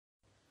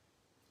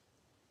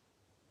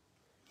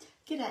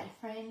G'day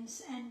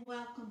friends, and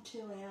welcome to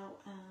our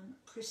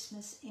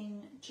Christmas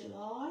in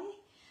July.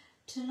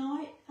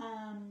 Tonight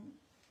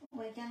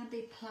we're going to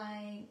be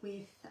playing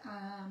with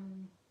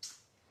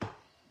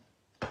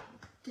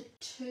the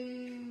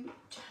two-tone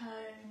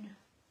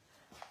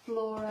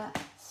Flora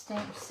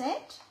stamp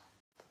set,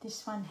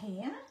 this one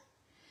here,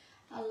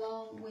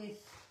 along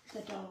with the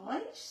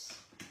dies.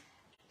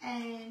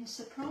 And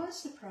surprise,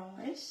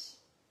 surprise,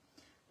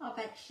 I've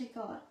actually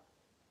got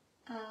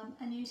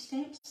a new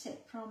stamp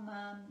set from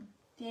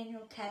the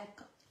annual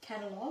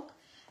catalogue,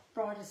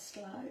 Brightest,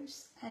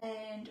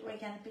 and we're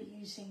going to be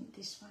using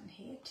this one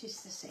here,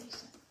 'Tis the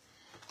Season.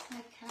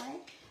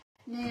 Okay,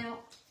 now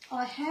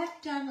I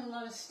have done a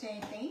lot of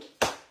stamping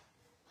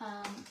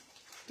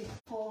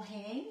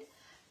beforehand,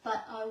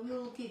 but I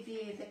will give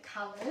you the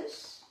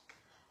colours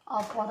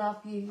of what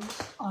I've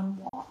used on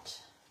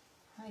what.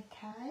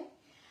 Okay,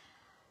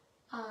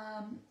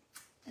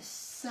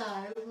 so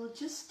we'll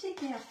just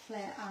dig our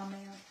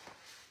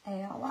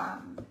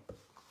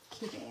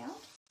kit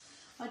out.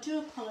 I do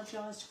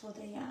apologise for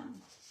the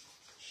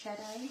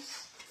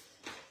shadows.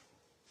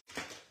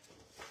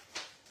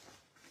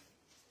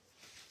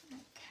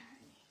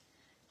 Okay,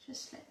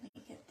 just let me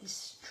get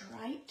this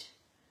straight.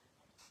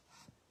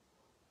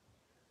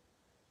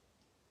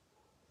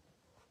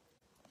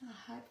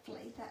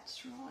 Hopefully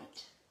that's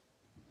right.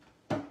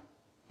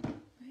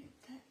 Move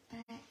that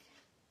back.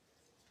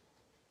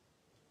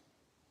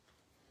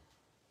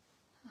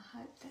 I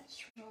hope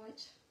that's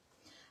right.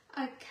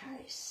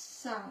 Okay,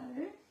 so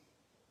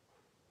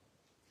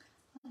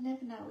I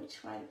never know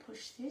which way to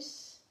push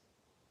this.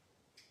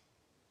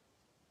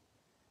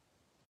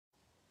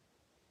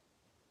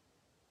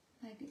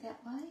 Maybe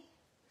that way.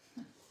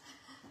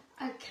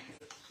 Okay,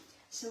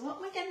 so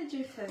what we're going to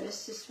do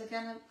first is we're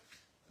going to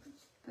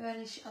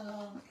burnish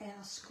along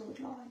our scored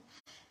line.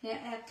 Now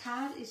our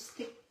card is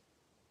thick,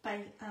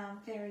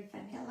 very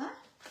vanilla.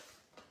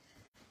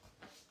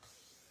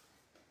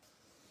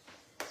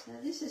 So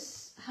this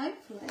is,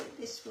 hopefully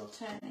this will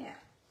turn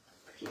out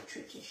pretty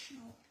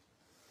traditional.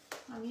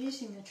 I'm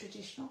using the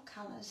traditional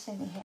colours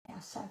anyhow,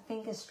 so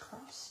fingers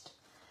crossed.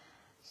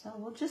 So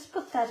we'll just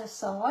put that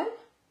aside.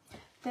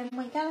 Then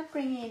we're going to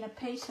bring in a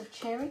piece of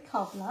cherry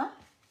cobbler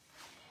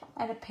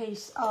and a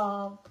piece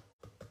of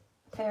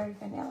fairy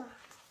vanilla.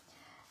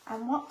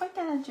 And what we're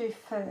going to do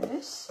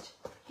first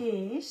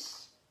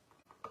is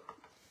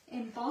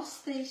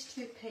emboss these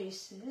two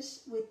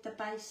pieces with the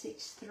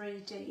Basics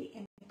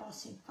 3D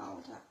embossing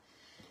folder.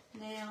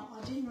 Now,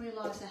 I didn't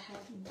realise I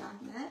hadn't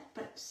done that,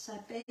 but so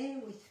bear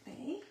with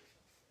me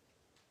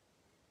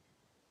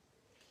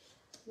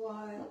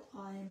while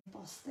I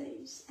emboss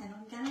these, and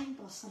I'm going to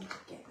emboss them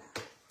together.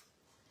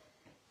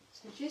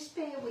 So just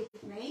bear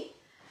with me.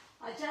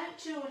 I don't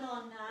do it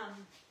on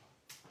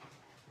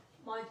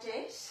my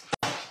desk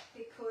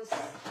because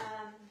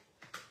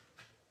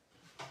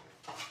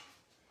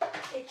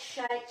it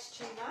shakes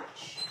too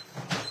much,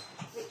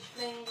 which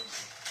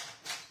means,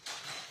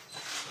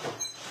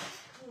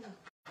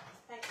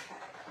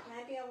 okay,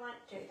 maybe I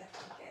won't do that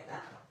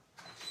together.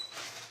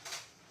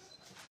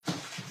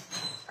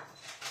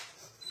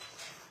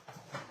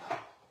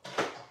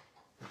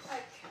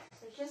 Okay,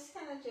 we're just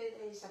going to do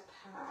these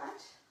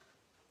apart,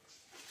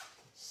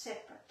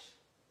 separate.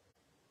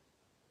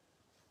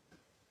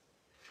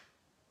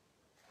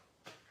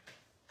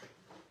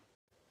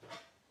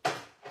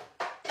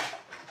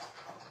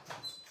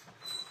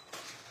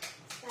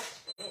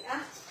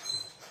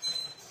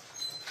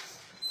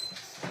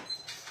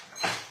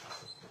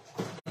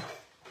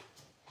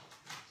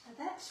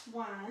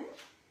 One.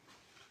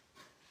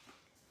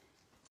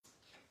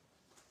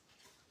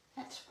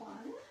 That's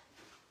one.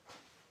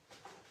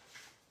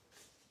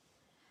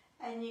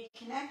 And you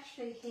can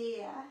actually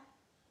hear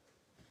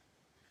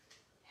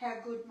how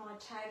good my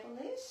table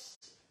is,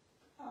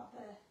 of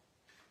the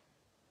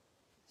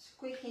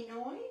squeaky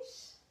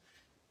noise.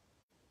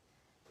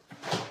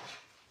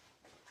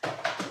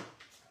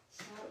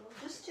 So we'll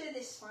just do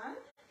this one.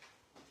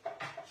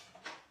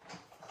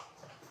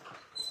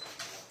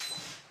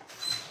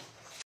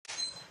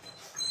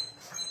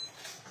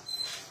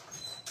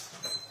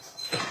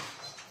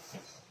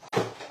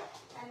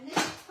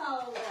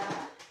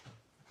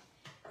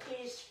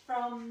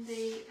 From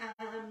the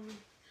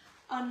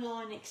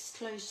online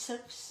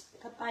exclusives,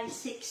 the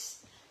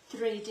Basics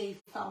 3D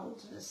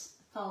folders.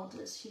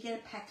 You get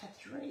a pack of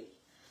 3.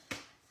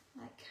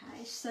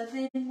 Okay, so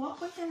then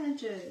what we're going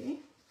to do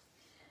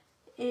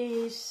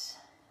is,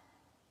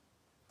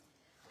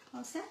 I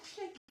was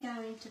actually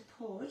going to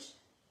put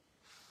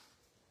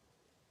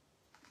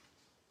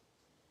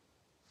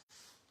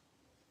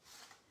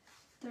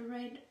the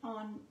red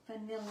on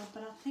vanilla,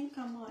 but I think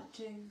I might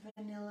do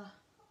vanilla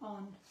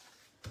on.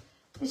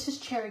 This is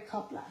cherry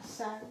cobbler,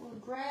 so we'll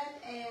grab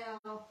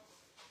our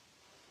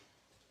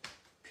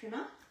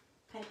trimmer,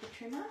 paper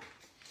trimmer,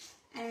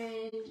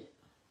 and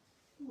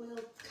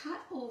we'll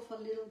cut off a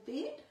little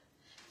bit.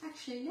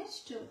 Actually,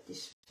 let's do it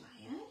this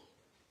way, eh?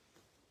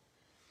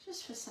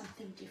 Just for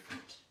something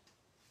different.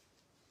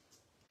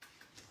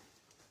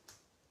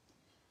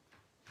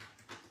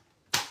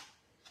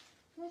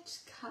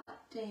 let's cut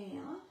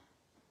down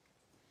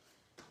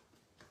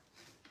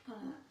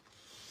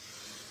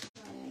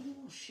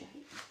diagonal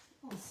shape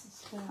on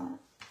this flower.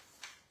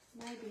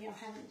 Maybe I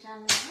haven't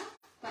done that,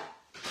 but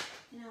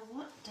you know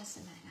what,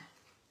 doesn't matter.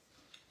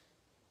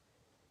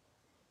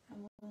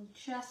 And we'll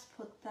just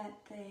put that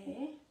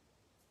there,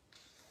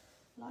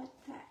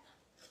 like that.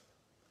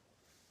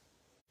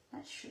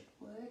 That should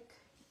work.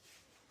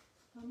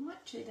 I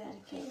might do that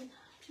again.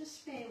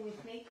 Just bear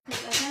with me,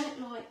 because I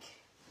don't like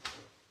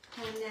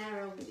how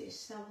narrow it is,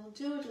 so we'll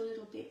do it a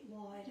little bit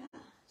wider.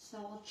 So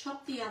I'll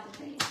chop the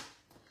other end.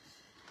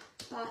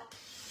 But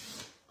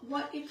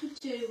what you could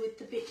do with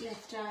the bit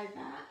left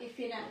over, if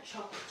you don't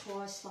chop it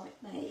twice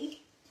like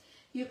me,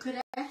 you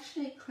could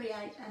actually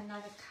create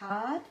another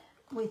card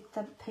with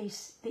the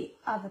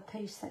other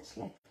piece that's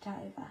left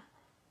over.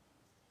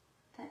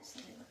 That's a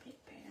little bit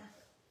better.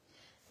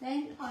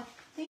 Then I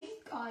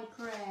think I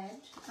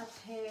grabbed a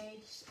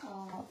piece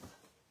of,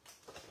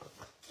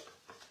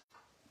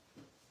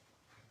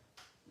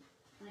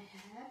 I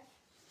have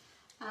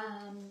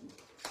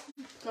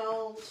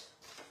gold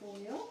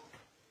foil,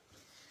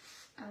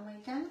 and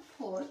we're going to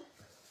put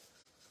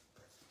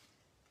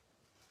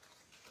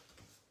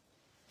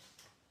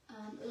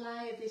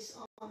layer this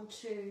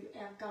onto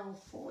our gold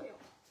foil,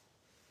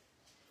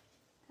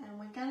 and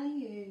we're going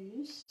to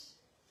use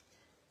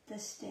the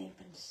Stamp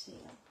and Seal.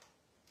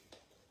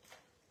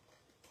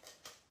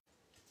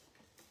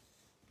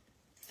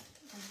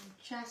 And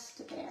just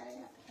about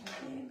out of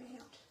them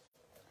out.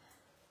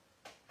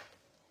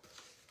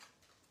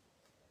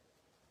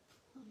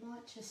 I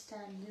might just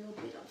add a little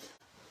bit of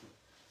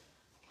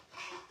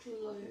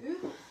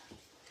glue.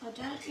 I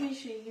don't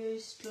usually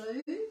use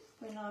glue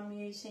when I'm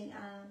using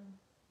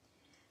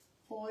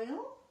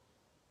foil,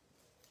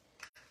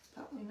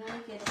 but we may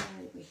get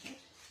away with it.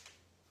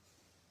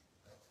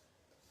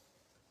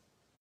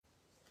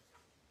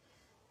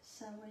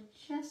 So we're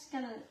just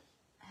going to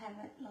have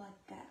it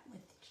like that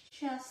with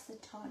just the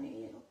tiny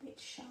little bit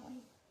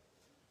showing.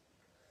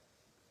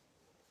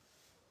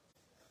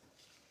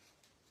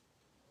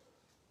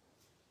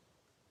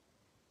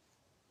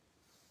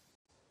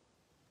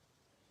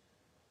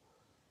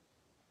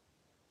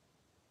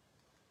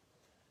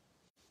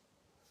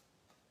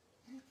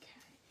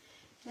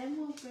 Then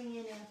we'll bring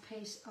in our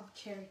piece of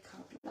cherry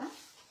cobbler,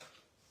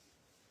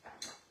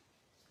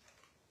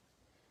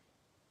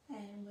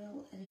 and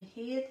we'll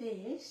adhere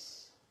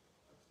this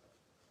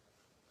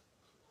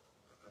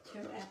to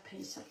our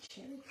piece of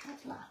cherry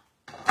cobbler.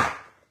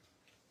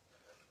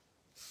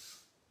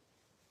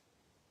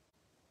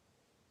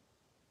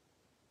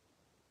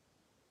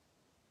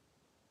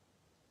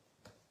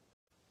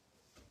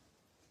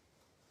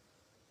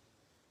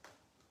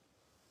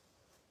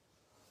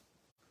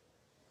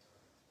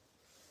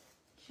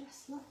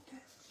 Just like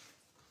that.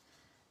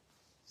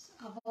 So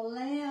I've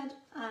allowed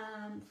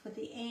for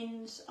the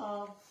ends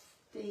of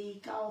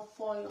the gold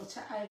foil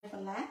to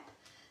overlap,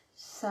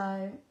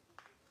 so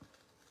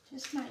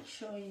just make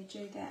sure you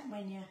do that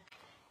when you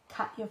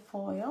cut your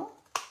foil.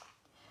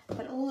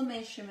 But all the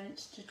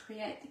measurements to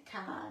create the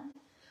card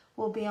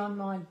will be on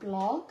my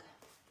blog,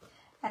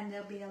 and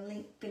there'll be a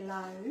link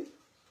below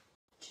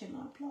to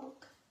my blog.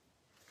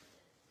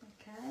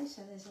 Okay,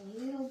 so there's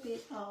a little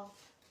bit of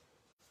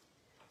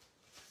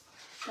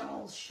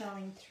gold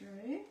showing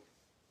through.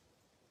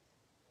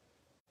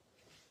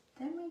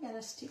 Then we're going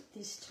to stick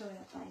this to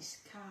our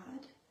base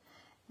card.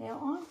 Now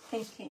I'm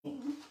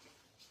thinking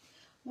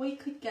we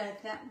could go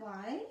that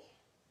way,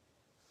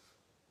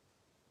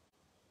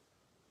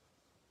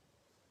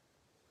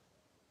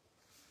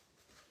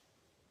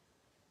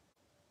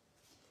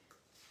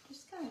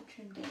 just going to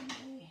trim down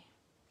there.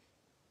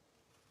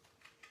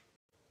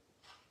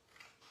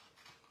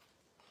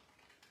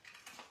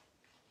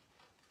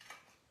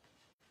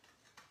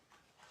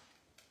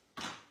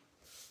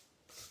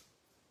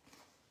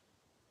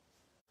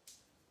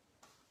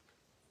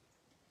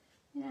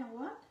 You know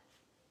what?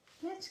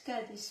 Let's go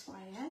this way,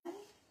 eh?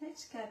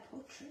 Let's go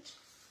portrait.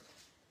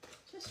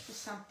 Just for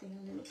something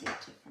a little bit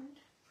different.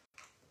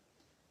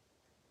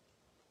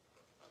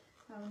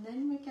 Oh, and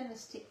then we're going to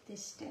stick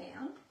this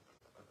down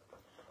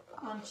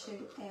onto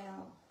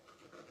our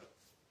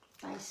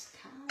base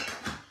card,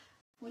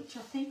 which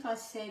I think I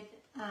said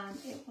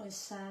it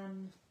was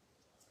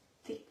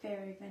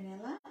Blackberry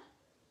vanilla.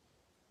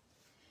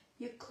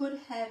 You could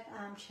have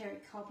cherry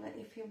cobbler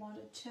if you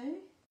wanted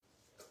to.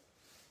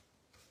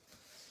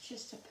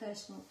 Just a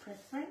personal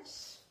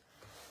preference.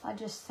 I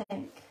just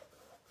think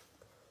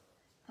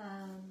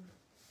tone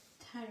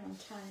on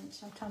tone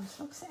sometimes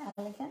looks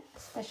elegant,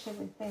 especially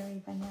with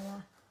berry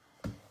vanilla.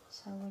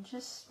 So we'll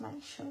just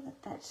make sure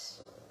that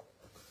that's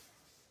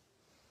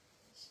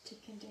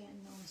sticking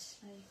down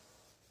nicely,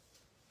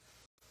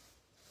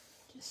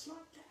 just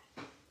like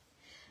that.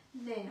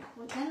 Now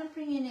we're going to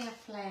bring in our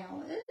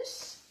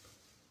flowers.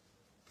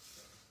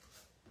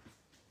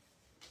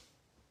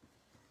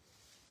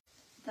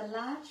 The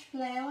large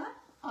flower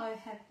I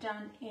have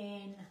done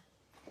in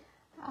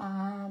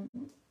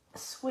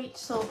sweet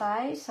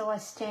sorbet, so I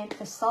stamped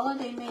the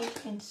solid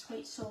image in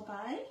sweet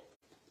sorbet,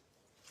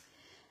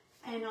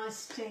 and I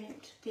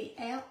stamped the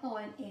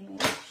outline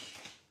image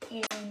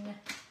in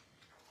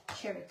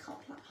Cherry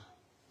Cobbler.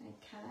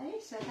 Okay,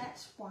 so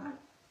that's one.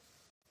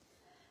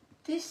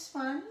 This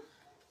one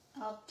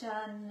I've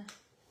done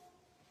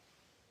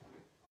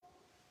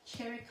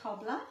Cherry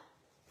Cobbler,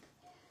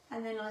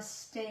 and then I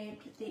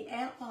stamped the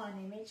outline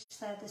image,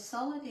 so the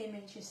solid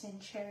image is in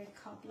Cherry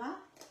Cobbler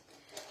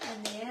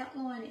and the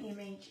outline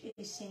image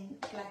is in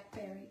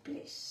Blackberry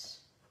Bliss.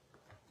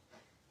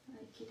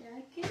 Okie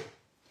dokie.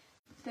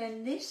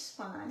 Then this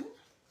one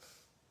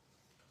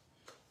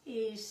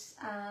is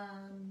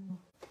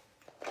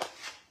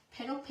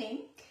Petal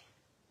Pink.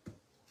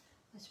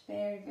 It's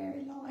very,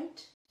 very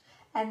light.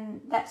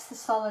 And that's the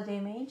solid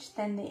image.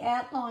 Then the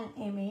outline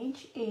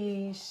image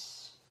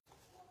is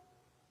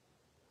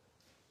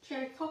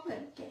Cherry Cobbler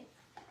again.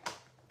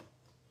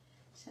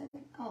 So,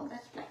 oh,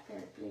 that's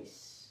Blackberry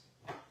Bliss.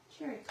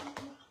 Cherry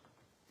Cobbler.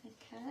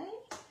 Okay,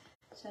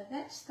 so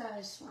that's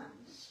those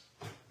ones.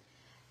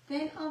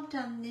 Then I've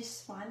done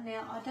this one.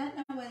 Now, I don't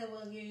know whether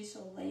we'll use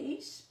all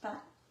these,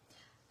 but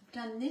I've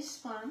done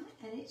this one,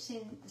 and it's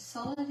in, the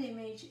solid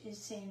image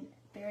is in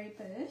Berry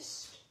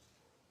Burst.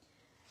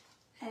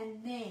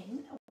 And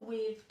then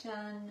we've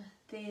done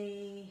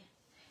the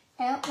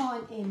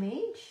outline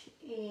image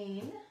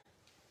in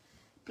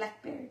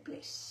Blackberry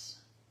Bliss.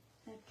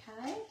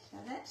 Okay, so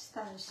that's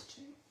those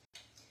two.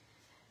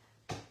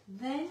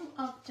 Then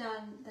I've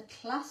done the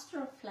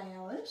cluster of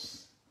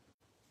flowers.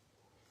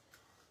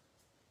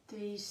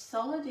 The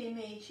solid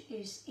image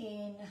is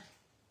in,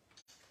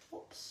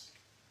 oops,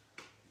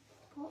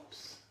 what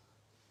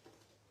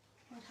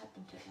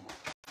happened to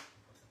that?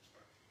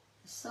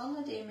 The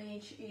solid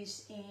image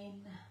is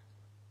in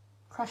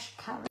Crushed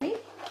Curry,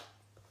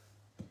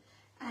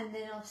 and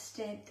then I've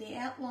stamped the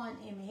outline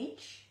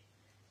image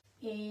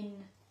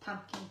in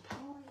Pumpkin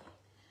Pie.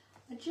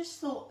 I just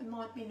thought it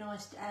might be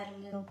nice to add a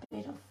little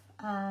bit of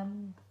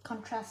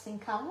contrasting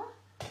colour.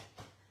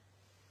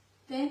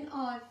 Then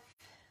I've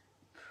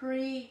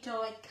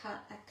pre-die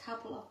cut a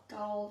couple of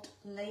gold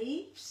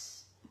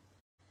leaves.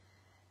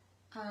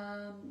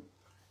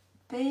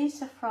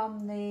 These are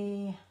from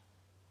the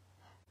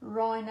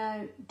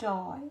Rhino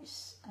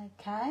dies,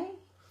 okay?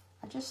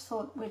 I just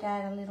thought we'd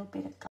add a little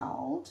bit of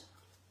gold.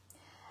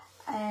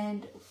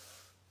 And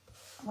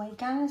we're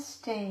going to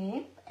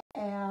stamp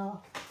a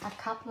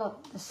couple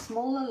of the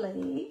smaller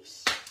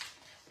leaves,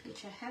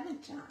 which I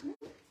haven't done.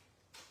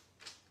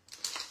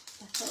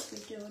 I thought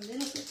we'd do a little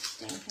bit of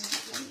stamping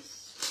at least.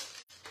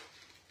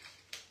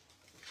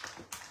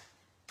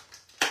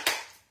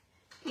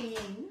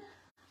 In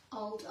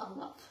Old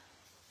Olive.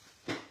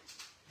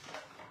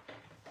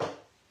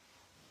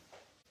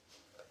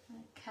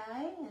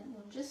 Okay, and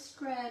we'll just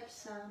grab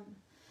some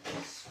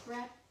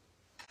scrap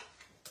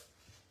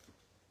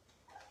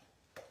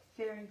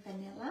Fairy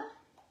Vanilla.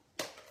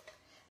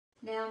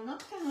 Now I'm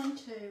not going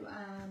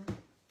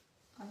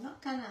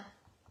to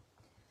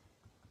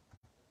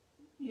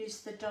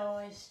use the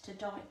dies to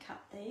die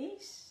cut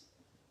these.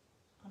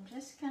 I'm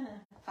just going to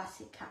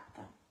fussy cut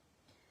them.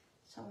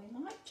 So we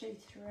might do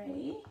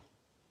 3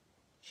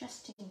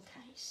 just in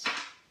case.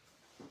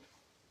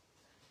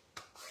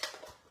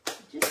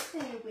 Just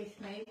bear with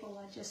me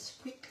while I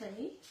just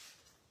quickly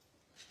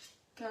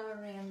go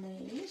around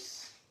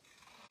these.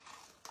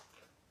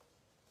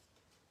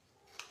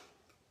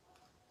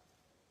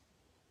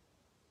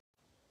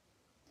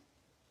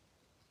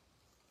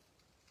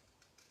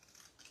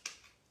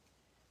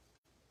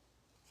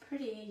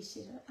 Pretty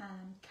easy to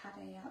cut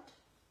out.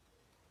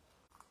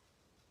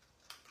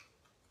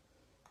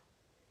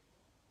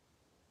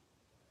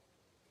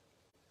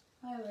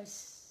 I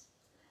always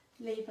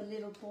leave a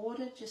little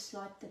border just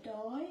like the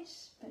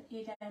dies, but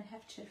you don't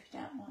have to if you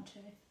don't want to.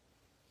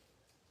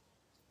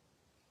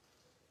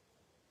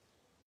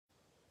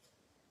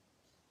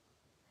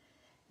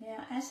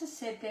 Now, as I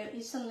said, there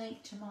is a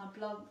link to my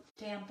blog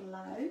down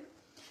below,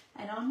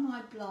 and on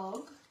my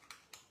blog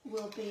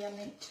will be a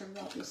link to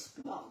Robbie's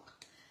blog,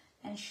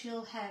 and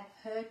she'll have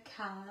her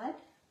card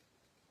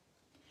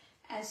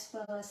as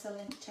well as a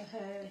link to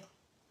her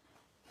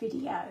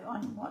video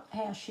on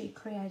how she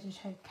created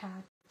her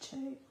card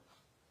too.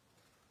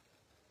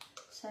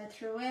 So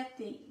throughout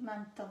the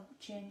month of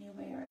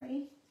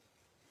January,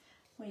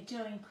 we're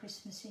doing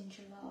Christmas in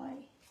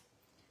July.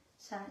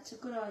 So it's a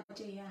good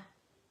idea.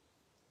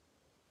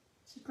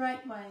 It's a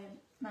great way of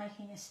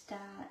making a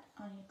start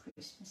on your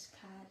Christmas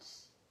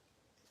cards.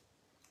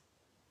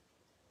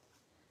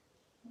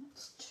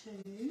 That's 2.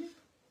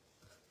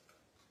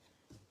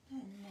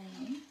 And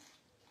then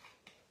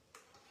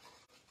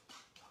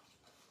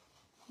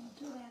we'll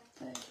do our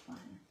third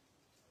one.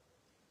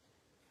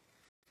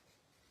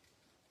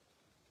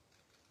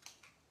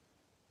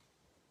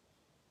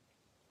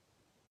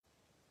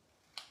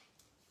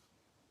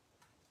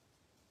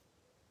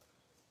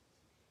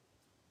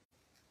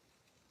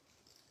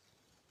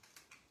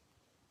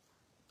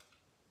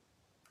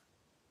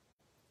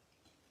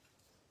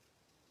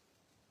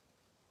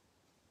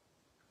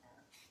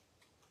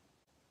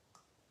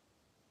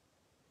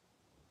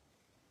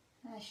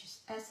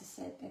 As I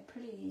said, they're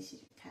pretty easy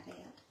to cut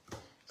out.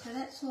 So so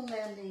that's all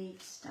our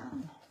leaves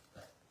done.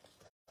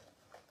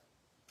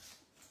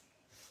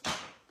 Put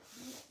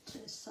it to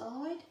the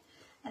side.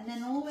 And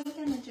then all we're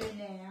going to do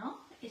now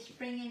is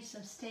bring in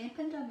some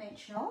Stampin'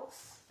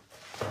 Dimensionals.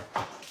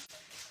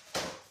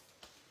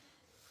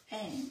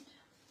 And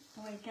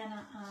we're going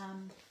to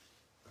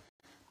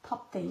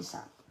pop these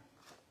up.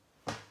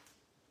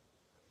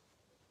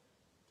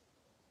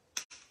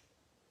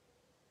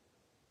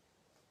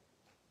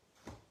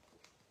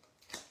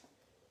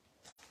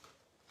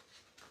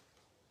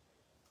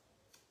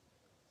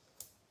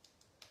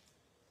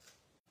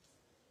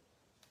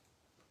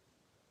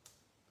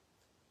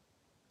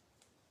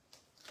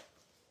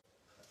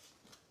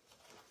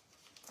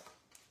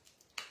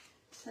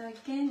 So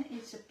again,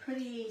 it's a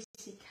pretty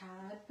easy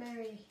card,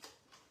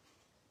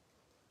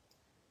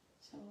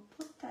 so we'll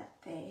put that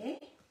there.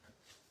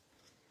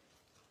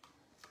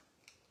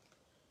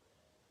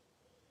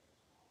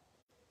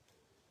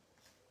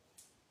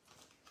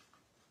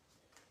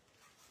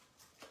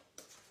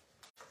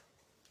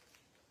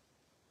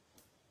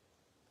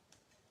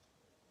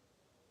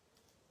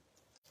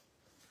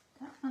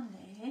 That one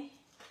there.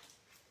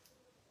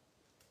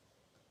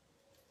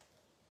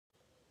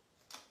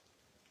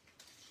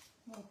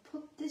 We'll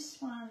put this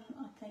one,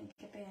 I think,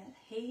 about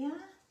here.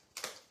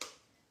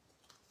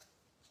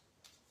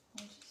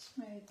 I'll just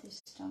move this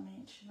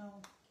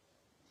dimensional.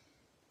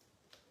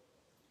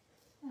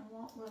 And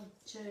what we'll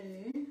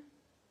do,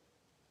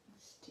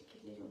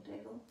 sticky little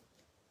devil,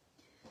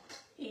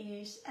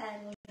 is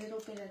add a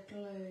little bit of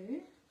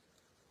glue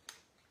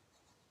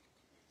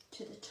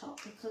to the top,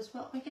 because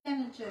what we're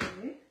going to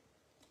do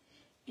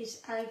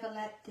is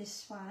overlap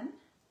this one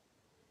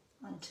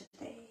onto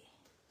there.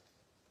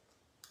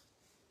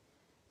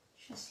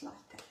 Just like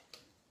that.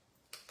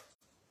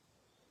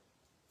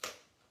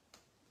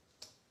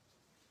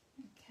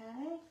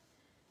 Okay.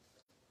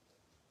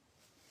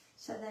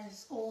 So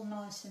that's all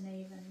nice and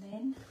even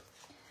then.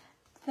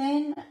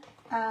 Then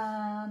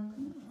I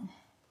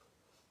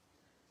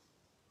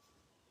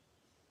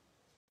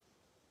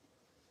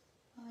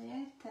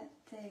add that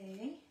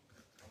there.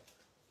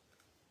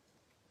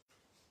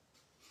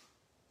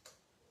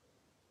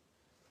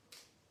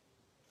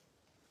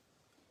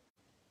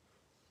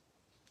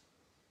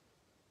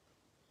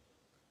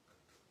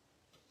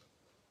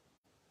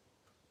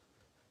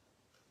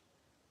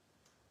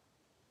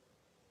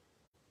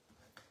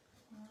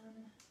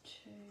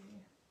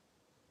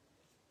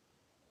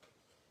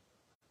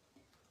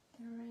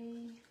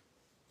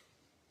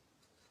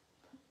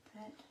 Put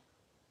that.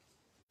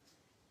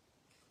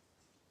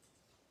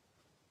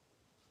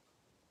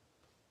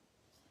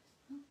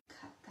 I'll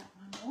cut that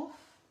one off.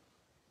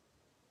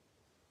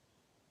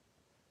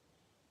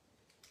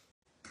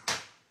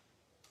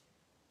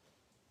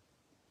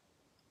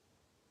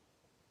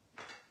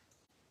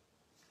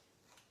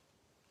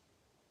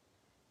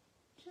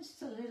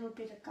 Just a little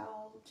bit of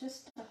gold,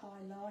 just to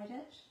highlight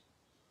it.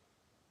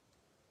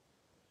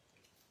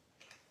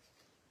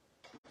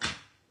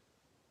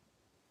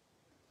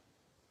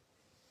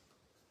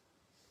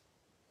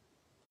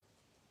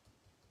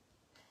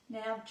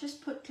 Now I've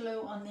just put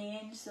glue on the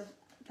ends of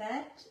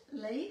that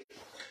leaf,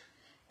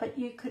 but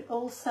you could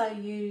also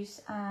use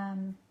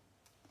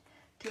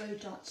glue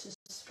dots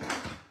as well.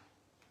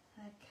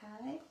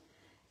 Okay,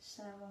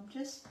 so I'm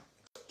just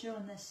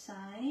doing the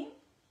same.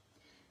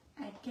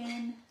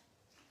 Again,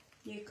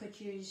 you could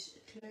use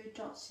glue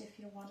dots if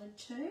you wanted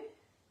to.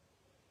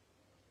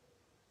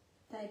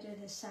 They do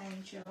the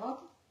same job.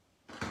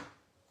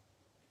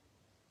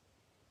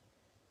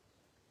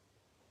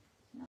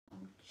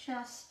 I'm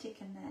just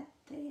sticking that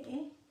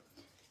there.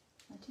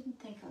 I didn't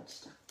think I'd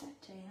stuck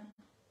that down.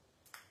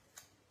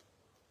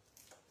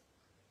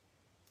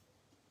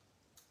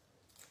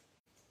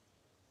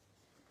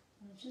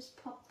 I'll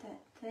just pop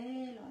that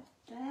there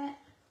like that.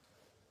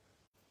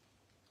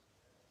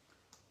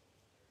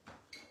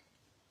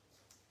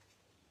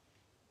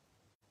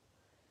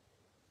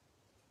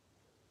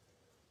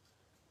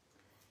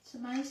 It's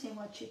amazing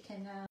what you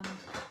can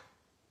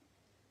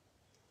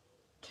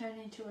turn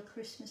into a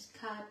Christmas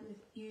card with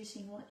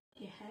using what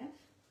you have.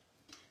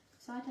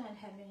 Because I don't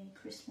have any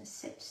Christmas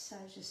sets, so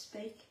to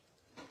speak.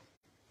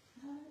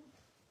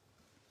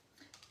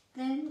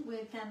 Then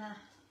we're gonna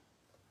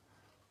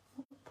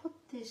put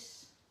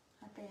this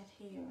about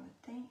here,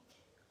 I think.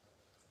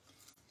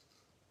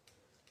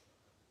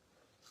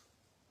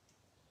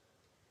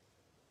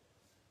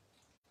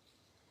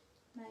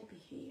 Maybe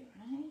here,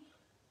 eh?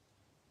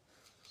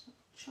 So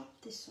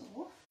chop this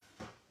off.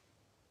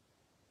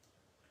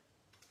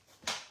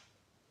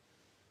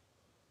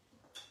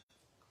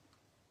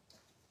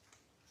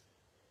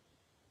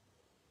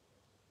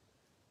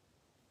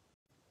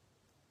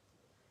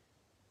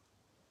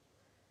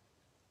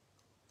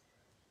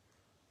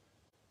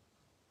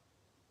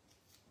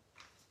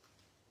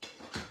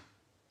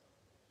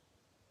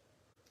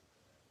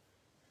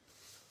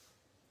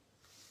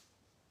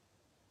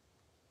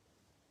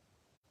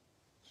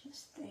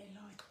 Just there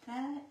like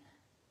that.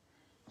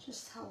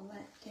 Just hold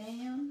that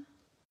down.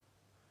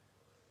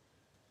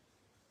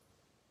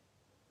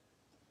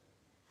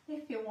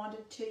 If you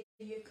wanted to,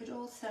 you could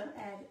also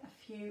add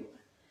a few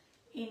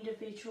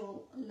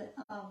individual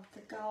of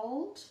the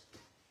gold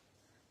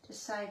to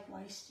save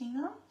wasting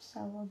them. So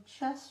we'll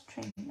just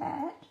trim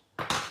that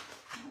like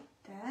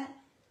that.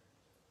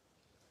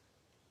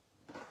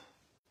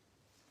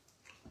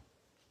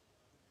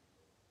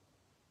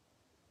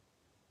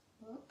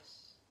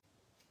 Whoops.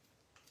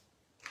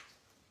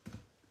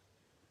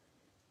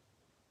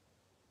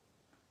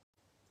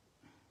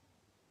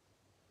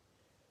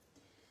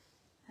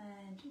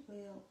 And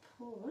we'll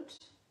put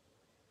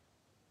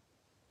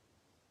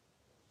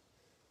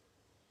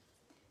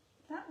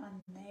that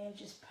one there,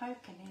 just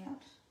poking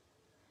out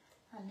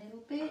a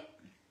little bit.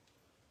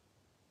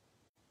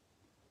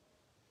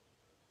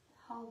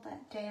 Hold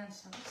that down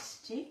so it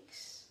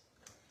sticks.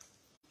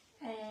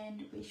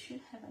 And we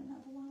should have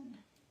another one.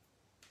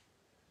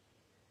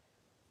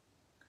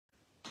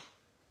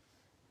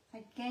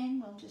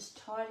 Again, we'll just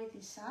tidy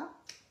this up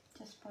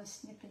just by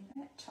snipping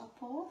that top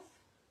off.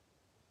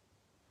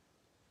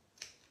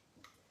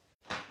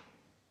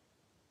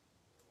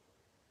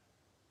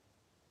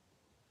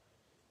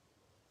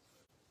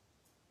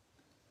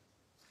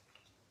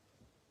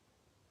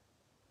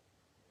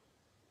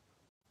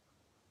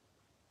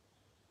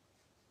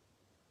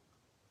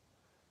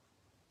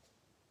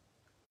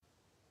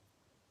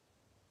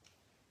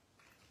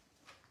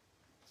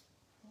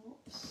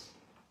 Oops.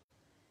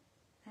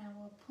 And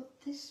we'll put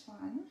this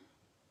one,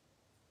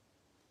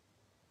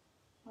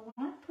 I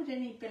won't put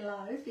any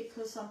below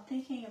because I'm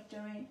thinking of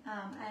doing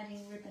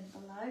adding ribbon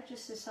below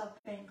just as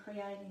I've been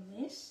creating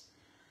this.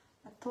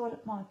 I thought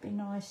it might be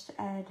nice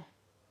to add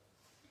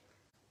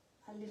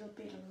a little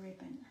bit of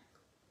ribbon.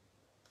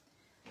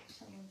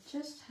 So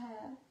we'll just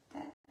have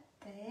that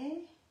there.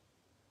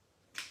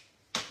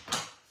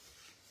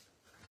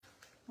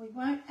 We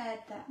won't add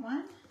that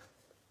one.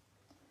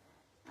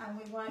 And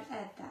we won't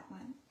add that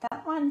one.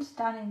 That one's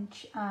done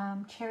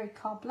in Cherry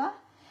Cobbler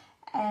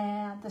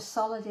and the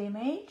solid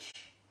image,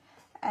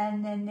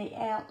 and then the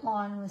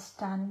outline was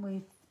done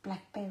with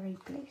Blackberry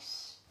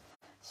Bliss.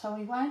 So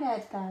we won't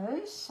add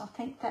those. I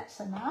think that's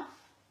enough.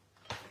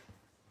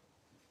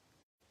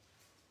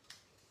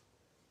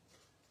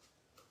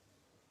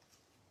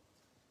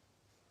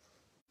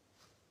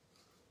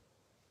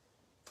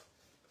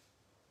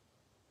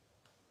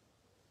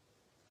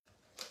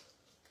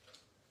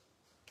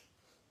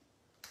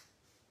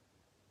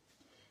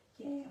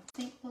 Yeah, I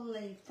think we'll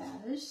leave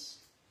those.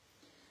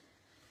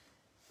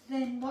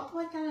 Then what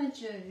we're going to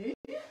do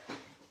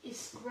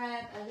is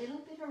grab a little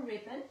bit of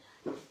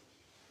ribbon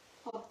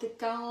of the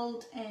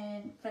gold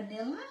and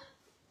vanilla,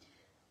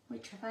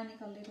 which I've only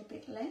got a little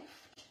bit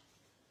left.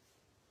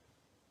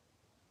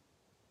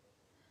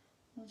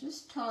 We'll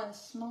just tie a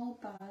small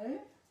bow.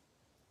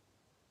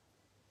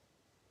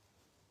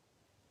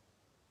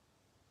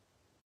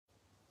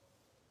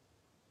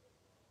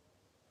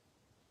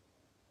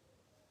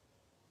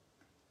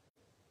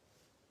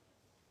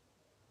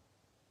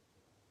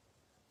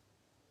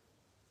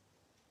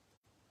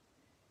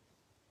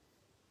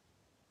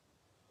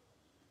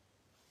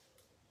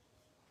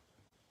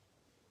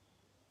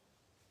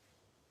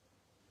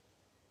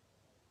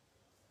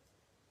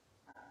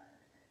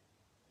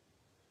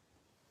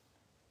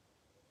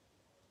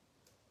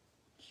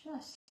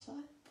 Just like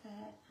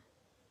that.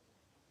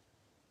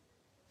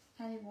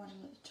 I only want a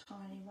little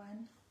tiny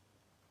one.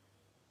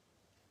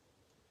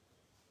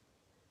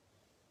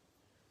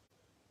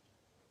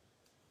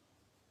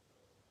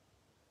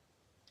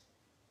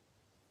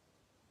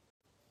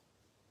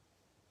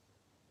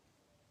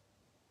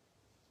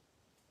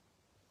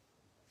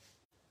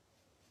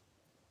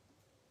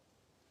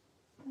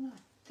 And I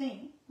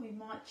think we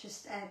might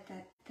just add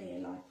that there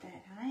like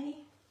that, eh?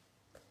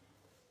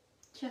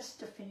 Just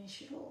to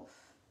finish it off.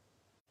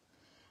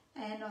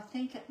 And I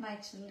think it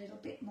makes it a little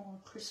bit more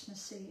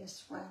Christmassy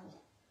as well.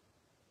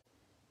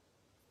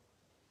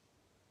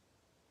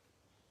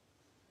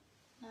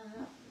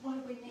 What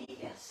do we need?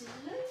 Our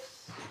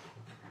scissors.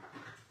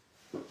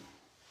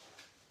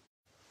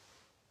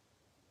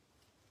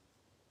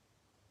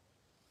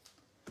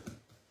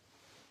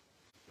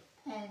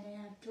 And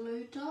our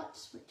glue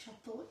dots, which I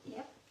thought,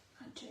 yep,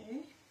 I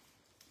do.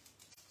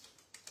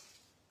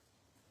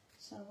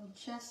 So we'll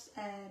just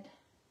add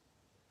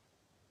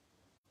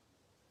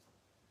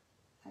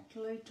a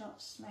glue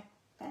dot smack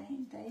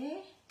bang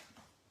there.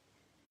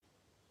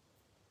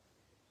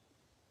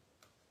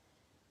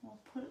 We'll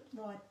put it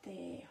right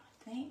there,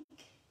 I think.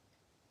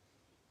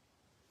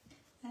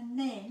 And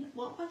then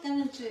what we're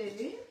going to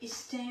do is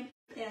stamp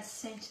our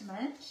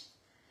sentiment,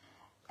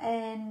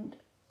 and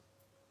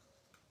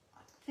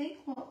I think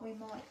what we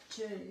might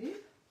do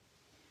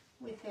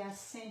with our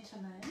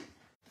sentiment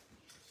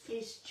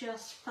is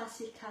just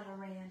fussy cut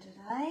around it,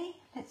 eh?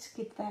 Let's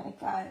give that a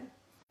go.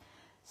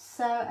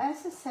 So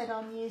as I said,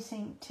 I'm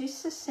using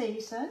Tis the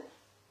Season,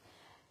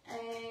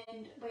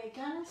 and we're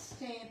going to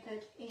stamp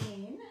it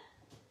in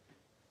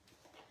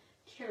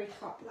Cherry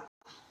Cobbler.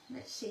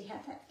 Let's see how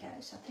that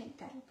goes. I think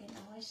that'll be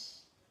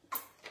nice.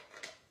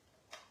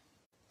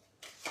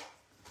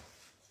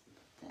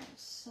 That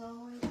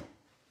aside.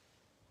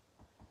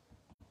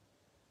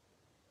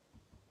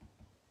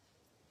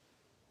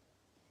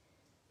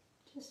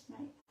 Just make,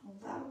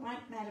 although it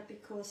won't matter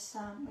because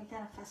we're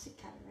going to fussy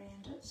cut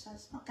around it, so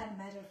it's not going to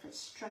matter if it's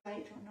straight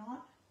or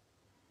not.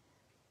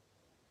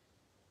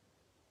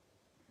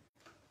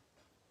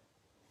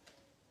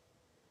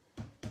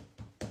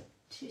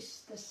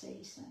 Tis the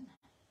season.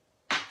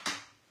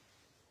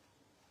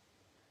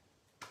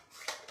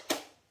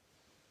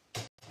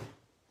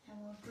 And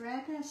we'll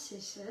grab our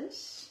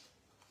scissors.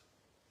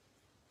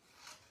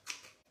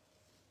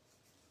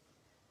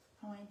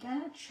 And we're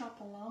going to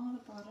chop along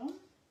the bottom.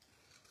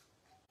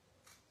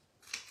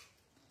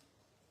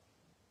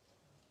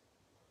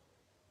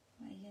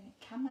 We're going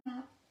to come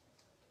up.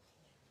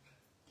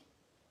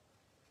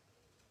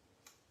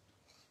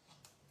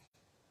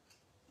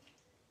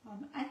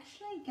 I'm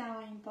actually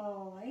going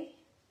by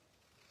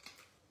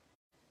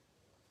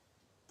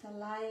the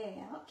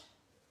layout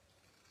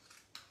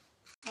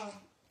of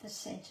the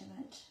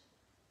sentiment.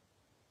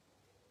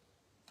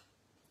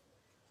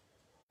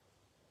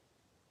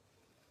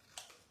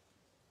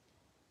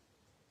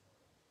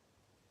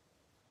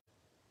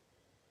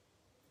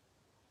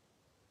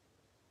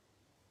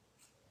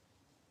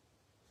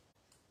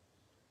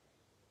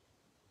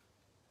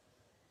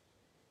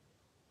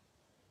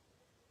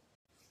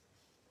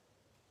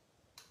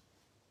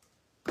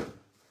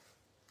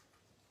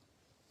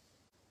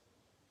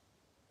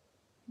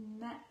 And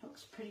that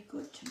looks pretty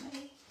good to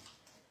me.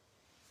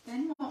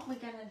 Then what we're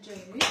going to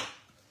do,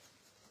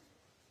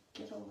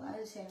 get all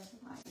those out of the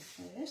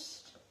way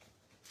first.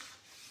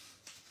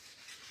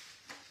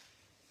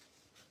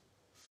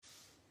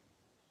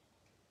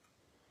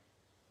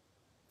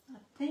 I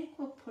think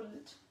we'll put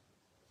it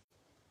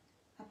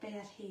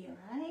about here,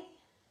 eh?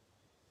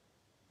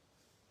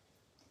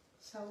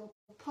 So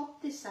we'll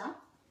pop this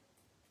up.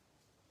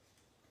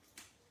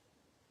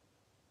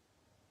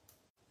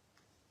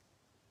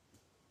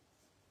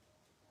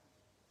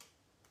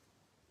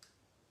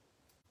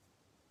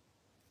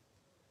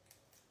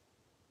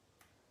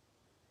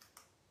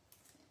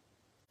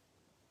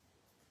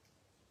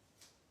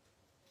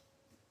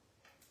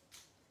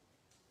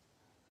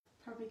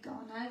 Probably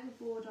gone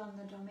overboard on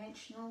the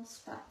dimensionals,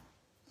 but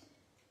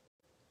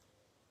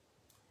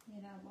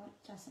you know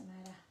what, doesn't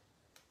matter.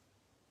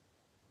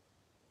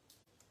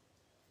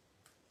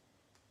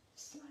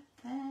 Just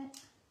like that.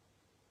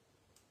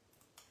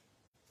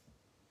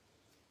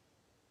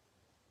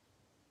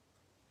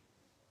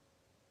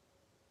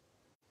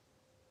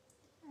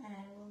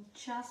 And we'll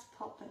just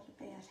pop it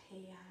about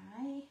here,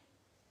 eh?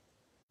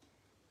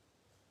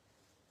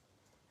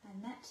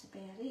 And that's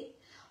about it.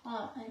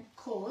 Oh, and of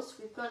course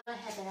we've got to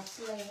have our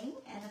sling,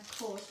 and of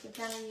course we're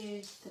going to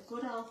use the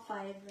good old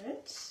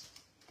favourites,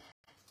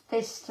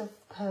 Festive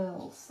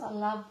Pearls. I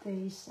love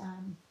these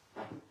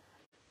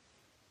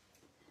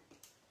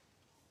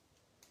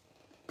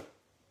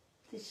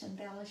this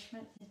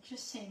embellishment. It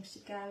just seems to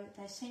go,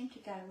 they seem to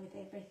go with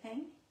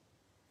everything,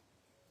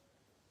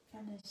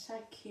 and they're so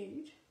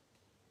cute.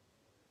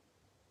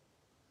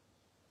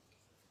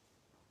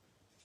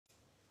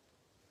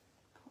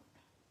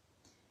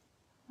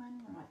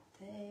 One right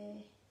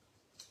there,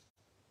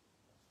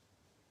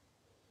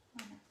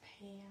 one up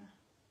here,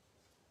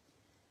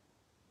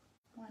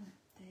 one up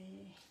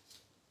there.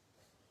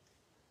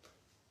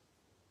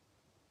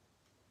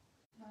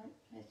 No,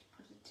 let's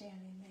put it down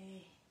in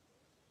there.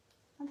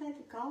 Are they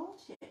the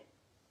golds yet?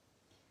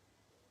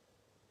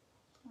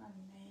 One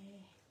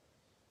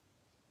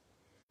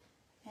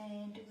there.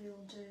 And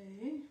we'll do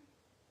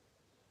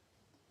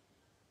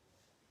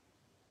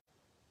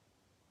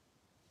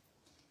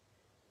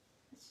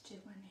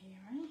one here,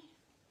 eh?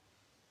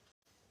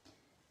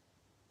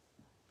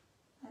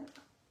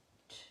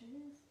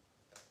 Two.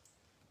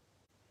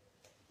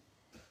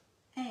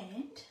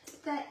 And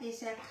that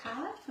is our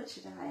card for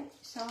today.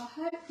 So I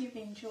hope you've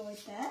enjoyed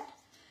that.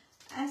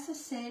 As I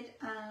said,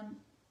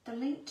 the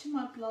link to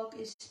my blog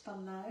is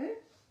below.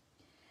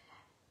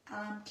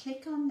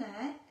 Click on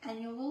that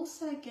and you'll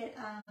also get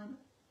a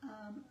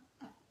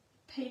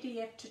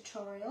PDF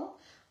tutorial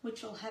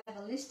which will have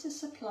a list of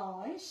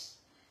supplies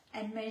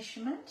and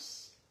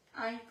measurements,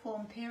 A for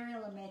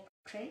imperial and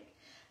metric,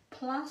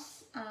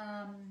 plus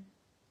a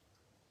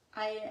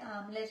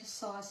letter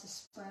size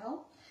as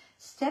well,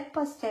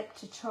 step-by-step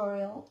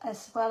tutorial,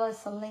 as well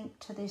as a link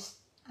to this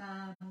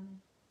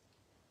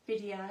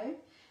video,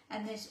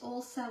 and there's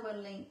also a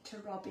link to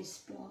Robbie's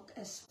blog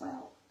as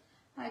well.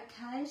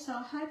 Okay, so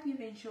I hope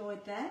you've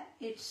enjoyed that.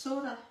 It's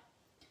sort of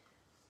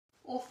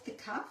off the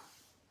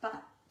cuff,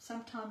 but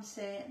sometimes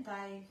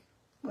they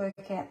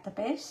work out the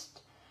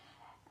best.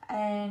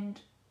 And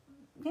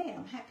yeah,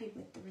 I'm happy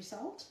with the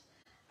result.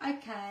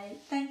 Okay,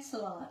 thanks a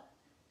lot.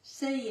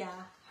 See ya.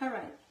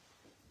 Hooray.